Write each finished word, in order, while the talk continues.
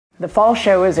The fall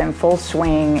show is in full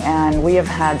swing, and we have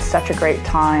had such a great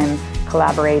time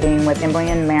collaborating with Emily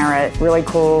and Meritt, really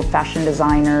cool fashion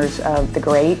designers of the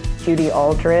great Judy,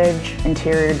 Aldridge,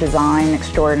 interior design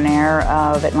extraordinaire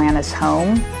of Atlantis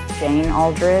Home, Jane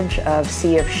Aldridge of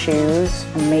Sea of Shoes,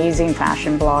 amazing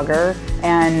fashion blogger,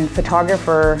 and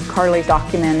photographer Carley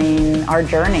documenting our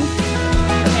journey.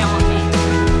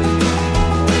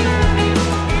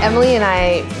 Emily and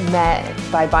I met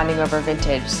by bonding over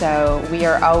vintage, so we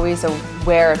are always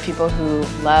aware of people who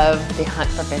love the hunt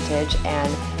for vintage,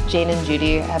 and Jane and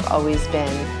Judy have always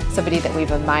been somebody that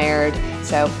we've admired,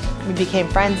 so we became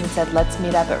friends and said, let's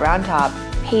meet up at Round Top.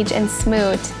 Paige and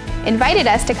Smoot invited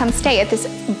us to come stay at this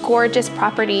gorgeous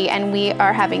property, and we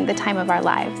are having the time of our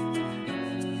lives.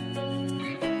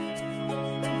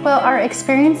 Well, our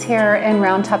experience here in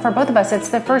Round Top, for both of us, it's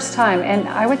the first time, and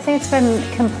I would say it's been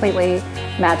completely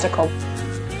magical.